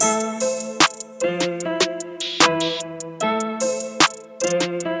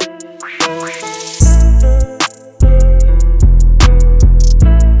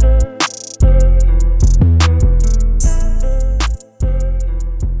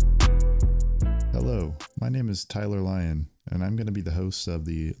My name is Tyler Lyon, and I'm going to be the host of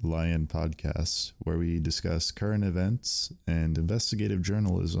the Lyon podcast, where we discuss current events and investigative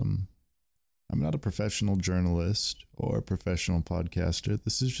journalism. I'm not a professional journalist or a professional podcaster.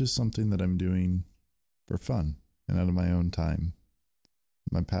 This is just something that I'm doing for fun and out of my own time.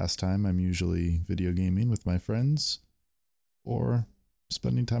 My pastime, I'm usually video gaming with my friends or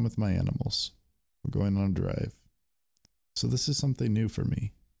spending time with my animals or going on a drive. So this is something new for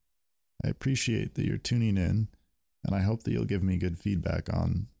me. I appreciate that you're tuning in, and I hope that you'll give me good feedback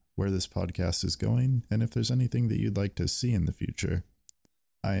on where this podcast is going and if there's anything that you'd like to see in the future.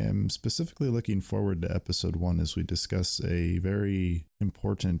 I am specifically looking forward to episode 1 as we discuss a very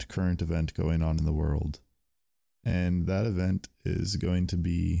important current event going on in the world. And that event is going to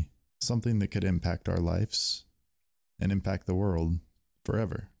be something that could impact our lives and impact the world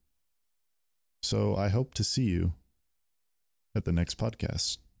forever. So I hope to see you at the next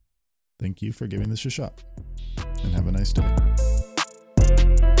podcast. Thank you for giving this a shot, and have a nice day.